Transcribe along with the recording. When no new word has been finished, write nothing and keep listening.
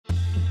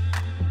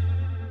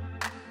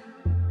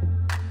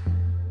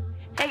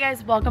Hey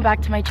guys, welcome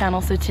back to my channel.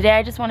 So today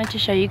I just wanted to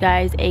show you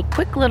guys a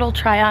quick little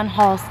try on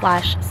haul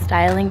slash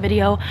styling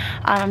video.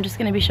 I'm just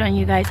going to be showing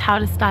you guys how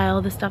to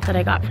style the stuff that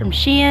I got from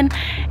SheIn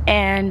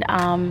and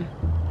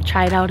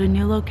tried out a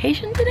new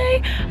location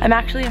today. I'm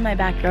actually in my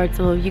backyard,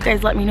 so you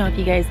guys let me know if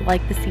you guys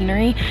like the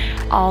scenery.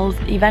 I'll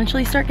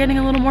eventually start getting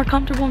a little more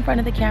comfortable in front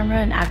of the camera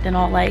and acting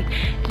all like,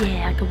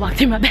 yeah, I could walk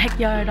through my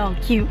backyard all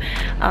cute.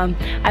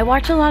 I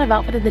watch a lot of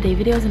outfit of the day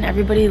videos and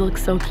everybody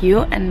looks so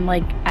cute, and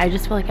like I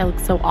just feel like I look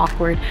so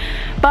awkward.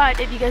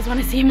 But if you guys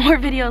want to see more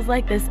videos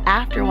like this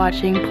after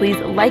watching, please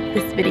like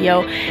this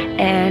video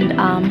and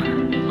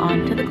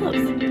on to the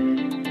clothes.